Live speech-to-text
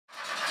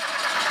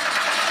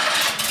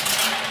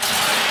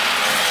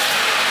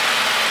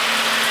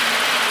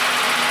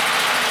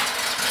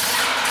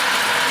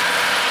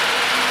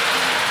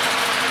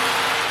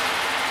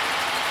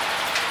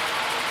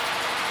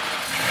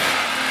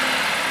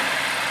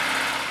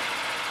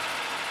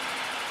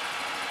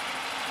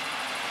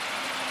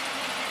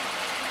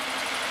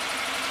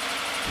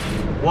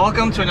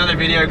Welcome to another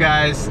video,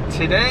 guys.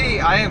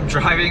 Today I am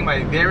driving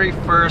my very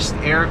first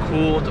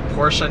air-cooled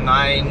Porsche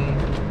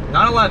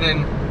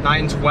 911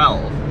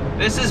 912.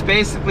 This is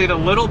basically the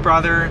little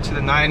brother to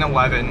the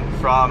 911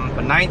 from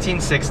the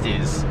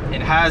 1960s.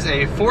 It has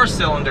a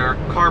 4-cylinder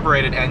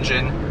carbureted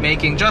engine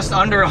making just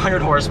under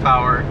 100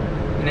 horsepower,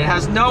 and it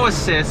has no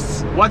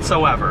assists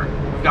whatsoever.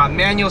 We've got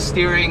manual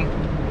steering,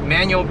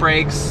 manual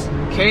brakes,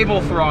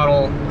 cable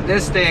throttle.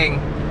 This thing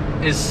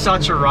is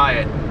such a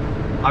riot.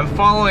 I'm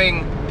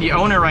following the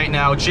owner right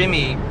now,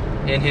 Jimmy,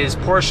 in his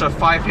Porsche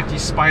 550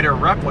 Spider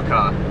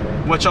replica,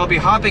 which I'll be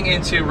hopping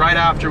into right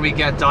after we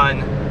get done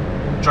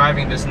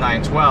driving this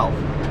 912.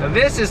 Now,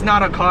 this is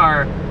not a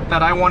car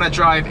that I want to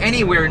drive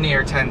anywhere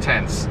near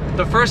 10/10ths.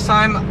 The first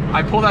time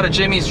I pulled out of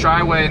Jimmy's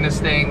driveway in this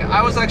thing,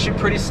 I was actually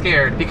pretty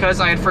scared because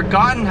I had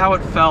forgotten how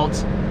it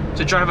felt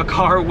to drive a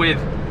car with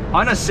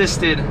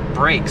unassisted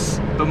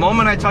brakes. The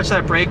moment I touched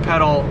that brake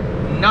pedal,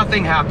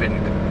 nothing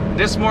happened.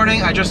 This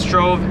morning, I just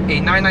drove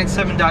a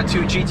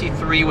 997.2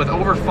 GT3 with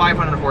over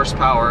 500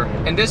 horsepower,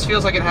 and this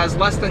feels like it has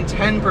less than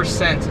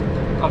 10%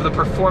 of the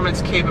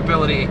performance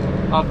capability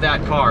of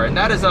that car, and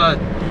that is a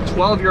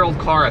 12-year-old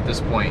car at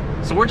this point.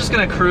 So we're just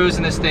gonna cruise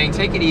in this thing,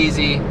 take it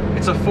easy.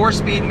 It's a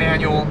 4-speed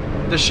manual.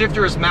 The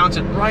shifter is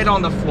mounted right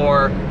on the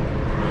floor,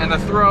 and the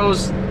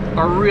throws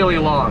are really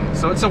long,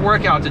 so it's a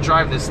workout to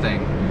drive this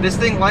thing. This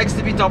thing likes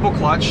to be double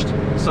clutched,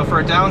 so for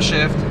a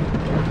downshift,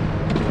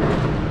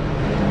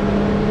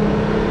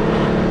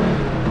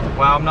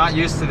 wow, I'm not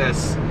used to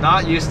this.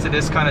 Not used to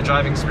this kind of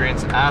driving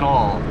experience at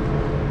all.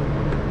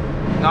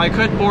 Now, I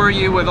could bore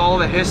you with all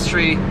the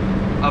history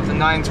of the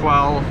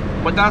 912,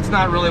 but that's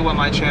not really what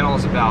my channel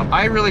is about.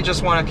 I really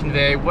just want to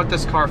convey what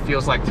this car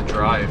feels like to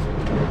drive.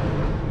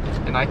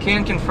 And I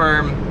can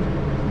confirm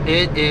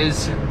it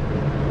is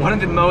one of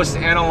the most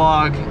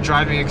analog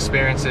driving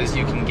experiences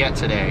you can get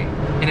today.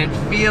 And it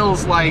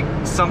feels like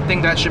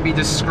something that should be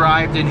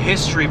described in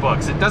history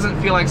books. It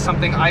doesn't feel like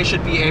something I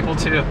should be able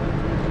to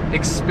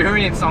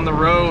experience on the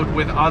road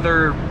with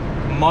other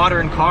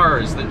modern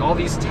cars. All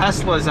these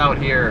Teslas out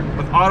here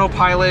with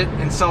autopilot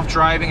and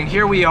self-driving, and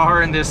here we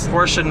are in this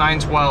Porsche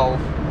 912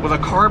 with a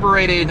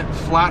carbureted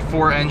flat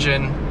 4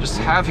 engine, just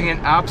having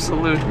an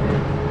absolute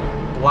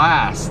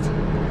blast.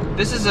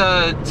 This is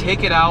a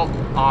take it out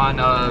on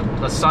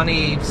a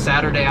sunny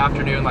Saturday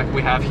afternoon like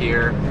we have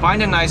here.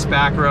 Find a nice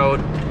back road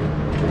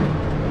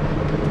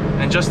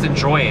and just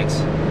enjoy it.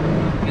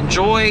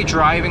 Enjoy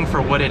driving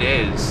for what it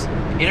is.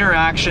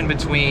 Interaction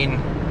between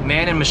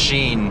man and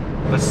machine.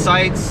 The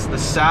sights, the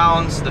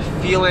sounds, the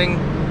feeling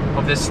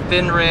of this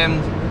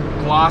thin-rimmed,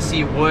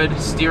 glossy wood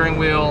steering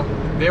wheel,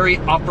 very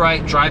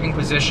upright driving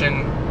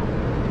position,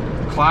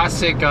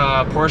 classic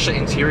Porsche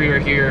interior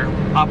here,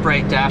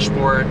 upright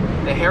dashboard.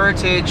 The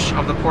heritage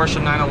of the Porsche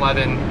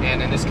 911,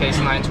 and in this case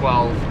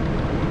 912,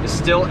 is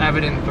still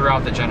evident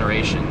throughout the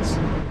generations.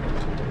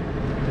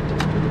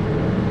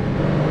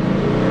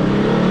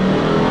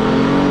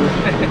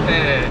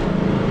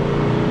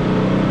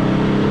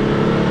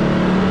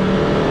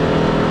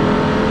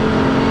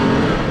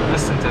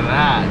 Listen to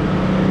that.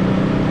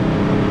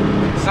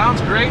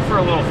 Sounds great for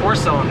a little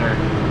 4-cylinder.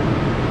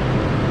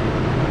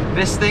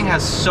 This thing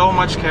has so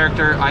much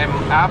character. I am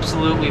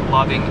absolutely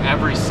loving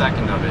every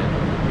second of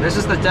it. This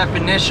is the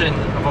definition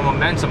of a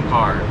momentum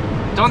car.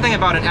 Don't think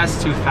about an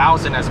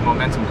S2000 as a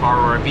momentum car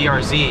or a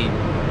BRZ.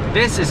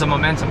 This is a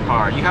momentum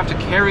car. You have to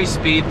carry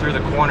speed through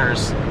the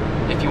corners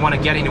if you want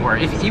to get anywhere.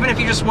 Even if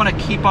you just want to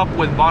keep up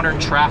with modern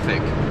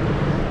traffic,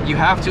 you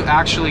have to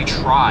actually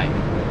try.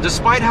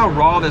 Despite how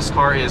raw this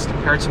car is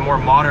compared to more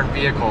modern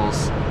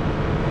vehicles,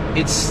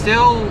 it's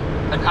still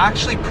an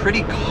actually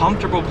pretty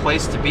comfortable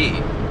place to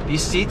be.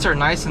 These seats are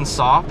nice and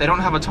soft. They don't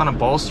have a ton of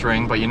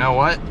bolstering, but you know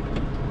what?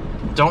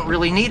 Don't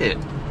really need it.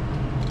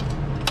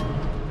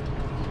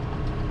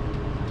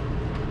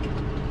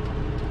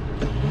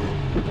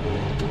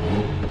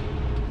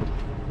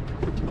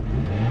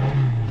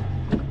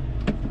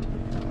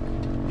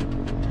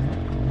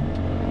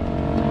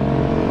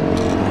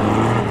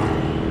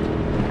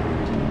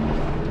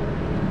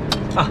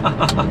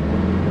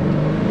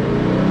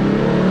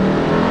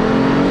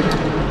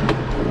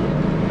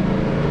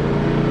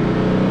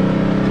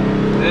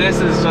 This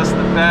is just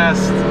the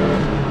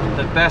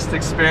best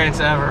experience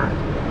ever.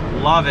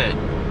 Love it.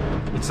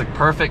 It's a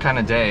perfect kind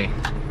of day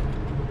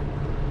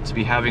to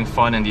be having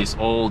fun in these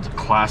old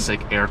classic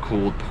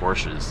air-cooled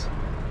Porsches.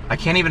 I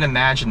can't even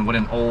imagine what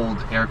an old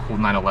air-cooled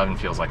 911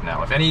 feels like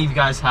now. If any of you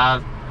guys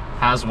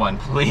has one,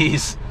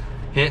 please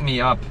hit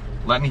me up.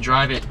 Let me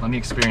drive it. Let me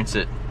experience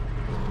it.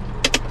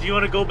 Do you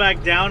want to go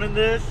back down in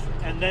this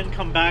and then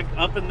come back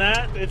up in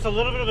that? It's a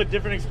little bit of a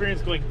different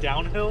experience going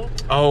downhill.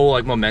 Oh,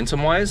 like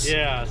momentum wise?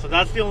 Yeah, so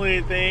that's the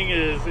only thing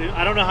is,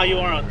 I don't know how you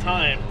are on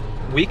time.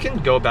 We can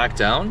go back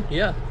down.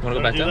 Yeah. You want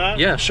to go back down? That?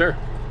 Yeah, sure.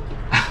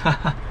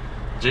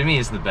 Jimmy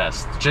is the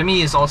best.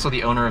 Jimmy is also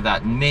the owner of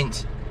that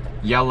mint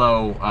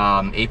yellow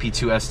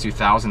AP2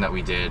 S2000 that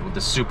we did with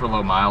the super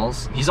low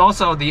miles. He's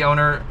also the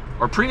owner,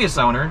 or previous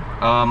owner,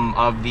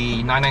 of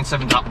the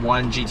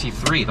 997.1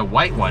 GT3, the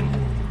white one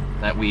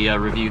that we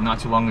reviewed not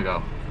too long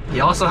ago. He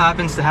also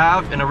happens to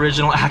have an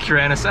original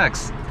Acura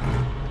NSX.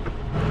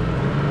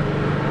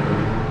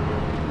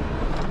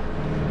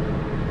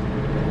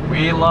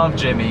 We love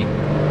Jimmy.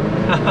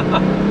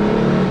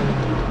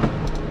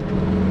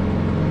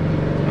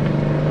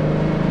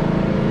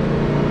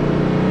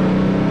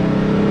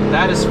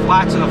 That is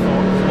flat to the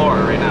floor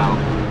right now.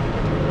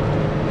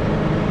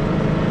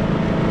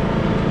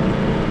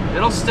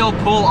 It'll still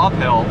pull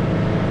uphill.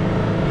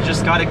 You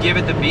just gotta give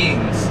it the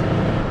beans.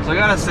 So I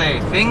gotta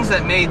say, things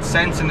that made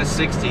sense in the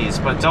 60s,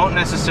 but don't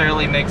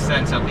necessarily make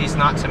sense, at least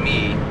not to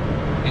me,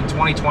 in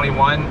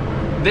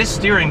 2021, this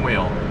steering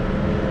wheel.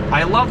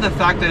 I love the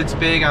fact that it's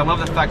big, I love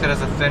the fact that it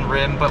has a thin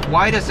rim, but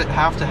why does it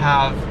have to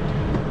have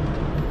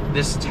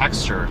this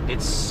texture?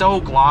 It's so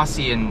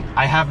glossy and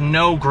I have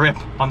no grip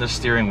on the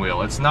steering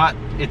wheel. It's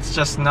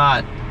just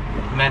not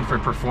meant for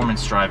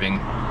performance driving.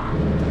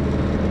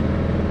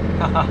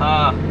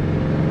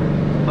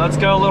 Let's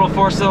go, little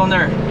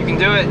 4-cylinder. You can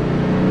do it.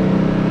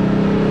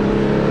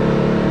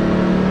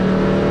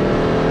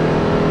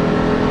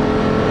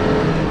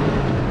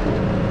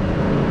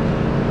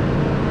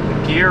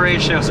 The gear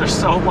ratios are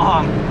so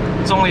long.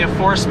 It's only a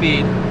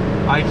 4-speed.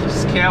 I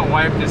just can't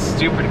wipe this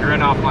stupid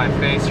grin off my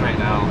face right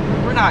now.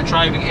 We're not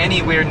driving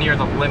anywhere near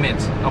the limit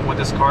of what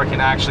this car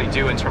can actually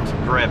do in terms of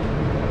grip.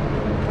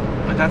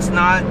 But that's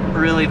not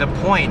really the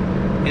point.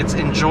 It's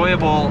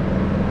enjoyable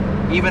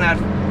even at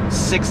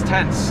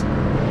 6/10.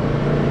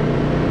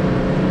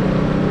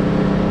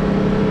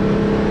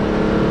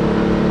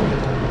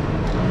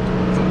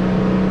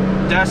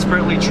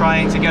 Desperately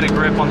trying to get a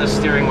grip on the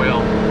steering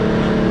wheel.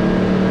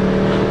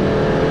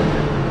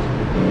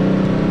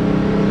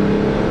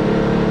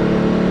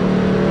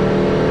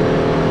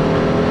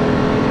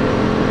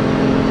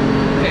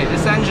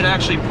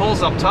 Actually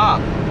pulls up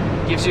top,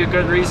 gives you a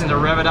good reason to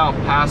rev it out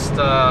past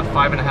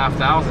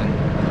 5,500.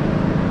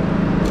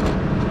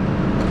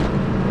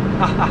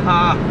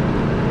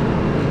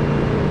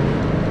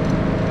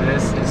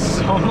 This is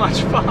so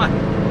much fun.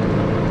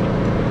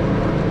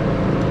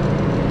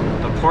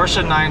 The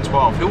Porsche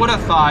 912. Who would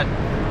have thought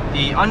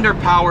the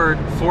underpowered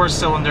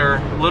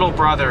 4-cylinder little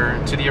brother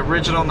to the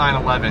original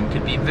 911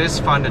 could be this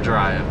fun to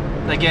drive?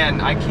 Again,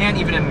 I can't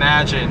even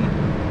imagine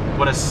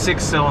what a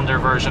 6-cylinder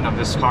version of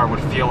this car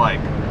would feel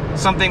like.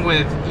 Something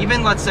with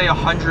even, let's say,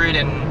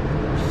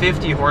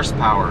 150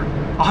 horsepower.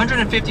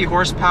 150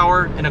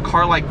 horsepower in a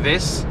car like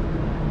this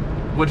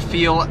would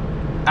feel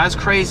as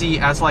crazy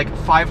as like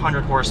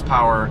 500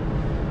 horsepower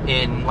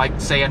in, like,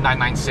 say, a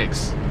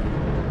 996.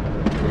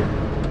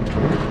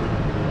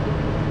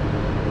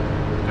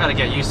 Gotta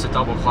get used to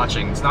double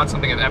clutching. It's not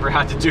something I've ever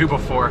had to do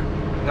before.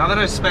 Now that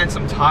I've spent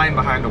some time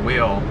behind the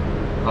wheel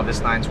of this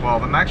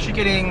 912, I'm actually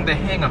getting the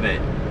hang of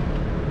it.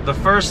 The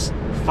first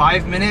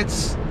 5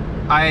 minutes,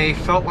 I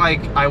felt like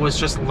I was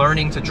just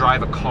learning to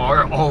drive a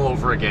car all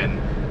over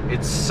again.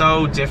 It's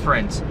so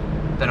different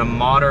than a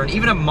modern,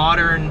 even a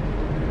modern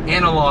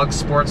analog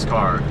sports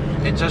car.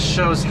 It just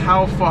shows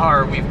how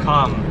far we've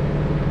come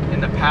in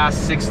the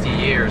past 60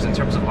 years in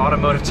terms of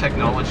automotive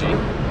technology.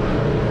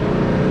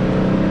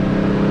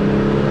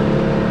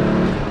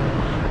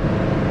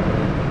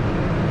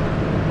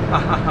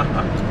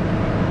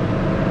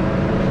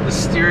 The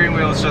steering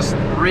wheel is just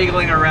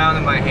wriggling around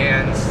in my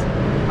hands.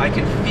 I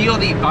can feel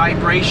the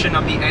vibration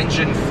of the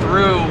engine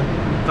through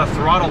the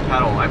throttle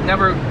pedal. I've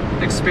never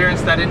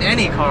experienced that in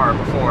any car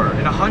before.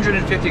 In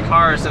 150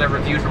 cars that I've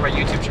reviewed for my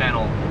YouTube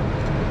channel,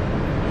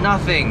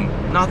 nothing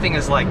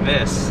is like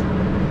this.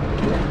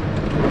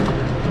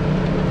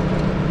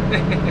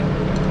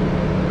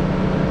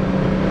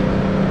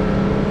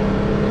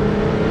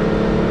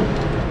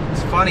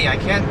 It's funny, I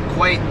can't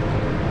quite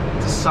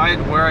decide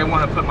where I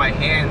want to put my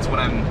hands when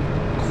I'm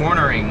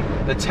cornering.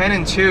 The 10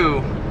 and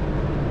 2,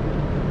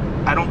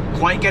 I don't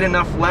quite get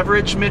enough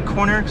leverage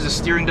mid-corner because the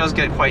steering does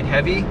get quite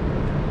heavy.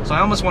 So I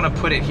almost want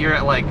to put it here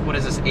at, like, what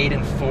is this, 8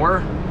 and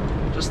 4?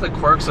 Just the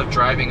quirks of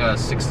driving a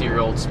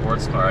 60-year-old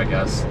sports car, I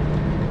guess.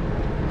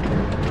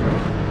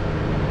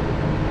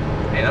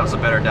 Hey, that was a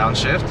better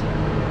downshift.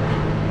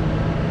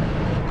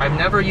 I've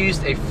never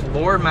used a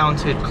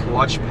floor-mounted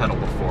clutch pedal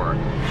before.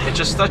 It's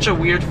just such a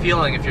weird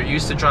feeling if you're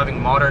used to driving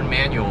modern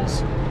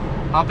manuals,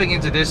 hopping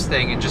into this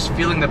thing and just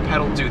feeling the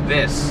pedal do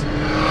this.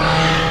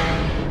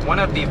 One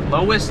of the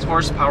lowest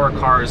horsepower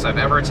cars I've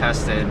ever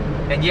tested,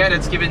 and yet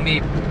it's given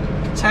me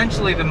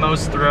potentially the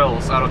most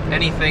thrills out of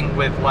anything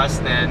with less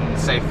than,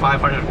 say,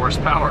 500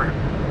 horsepower.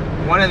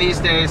 One of these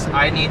days,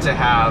 I need to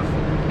have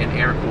an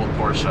air-cooled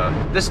Porsche.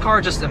 This car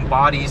just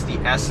embodies the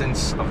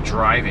essence of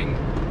driving.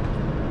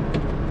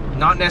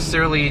 Not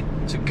necessarily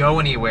to go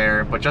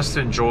anywhere, but just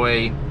to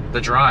enjoy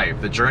the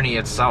drive, the journey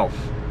itself.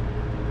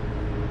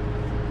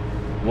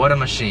 What a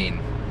machine.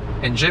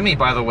 And Jimmy,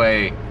 by the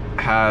way,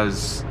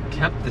 has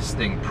kept this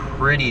thing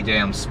pretty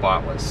damn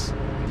spotless.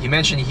 He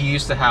mentioned he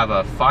used to have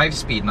a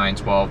 5-speed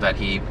 912 that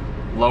he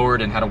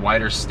lowered and had a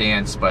wider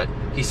stance, but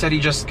he said he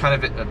just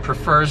kind of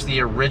prefers the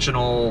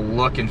original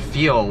look and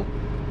feel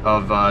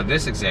of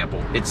this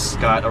example. It's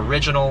got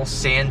original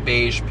sand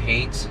beige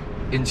paint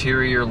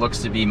interior looks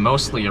to be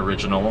mostly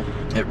original.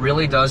 It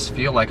really does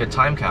feel like a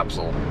time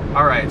capsule.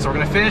 All right, so we're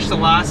gonna finish the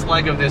last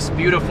leg of this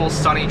beautiful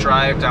sunny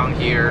drive down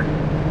here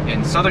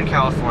in Southern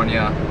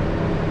California.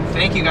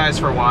 Thank you guys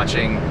for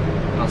watching,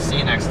 and I'll see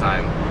you next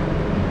time.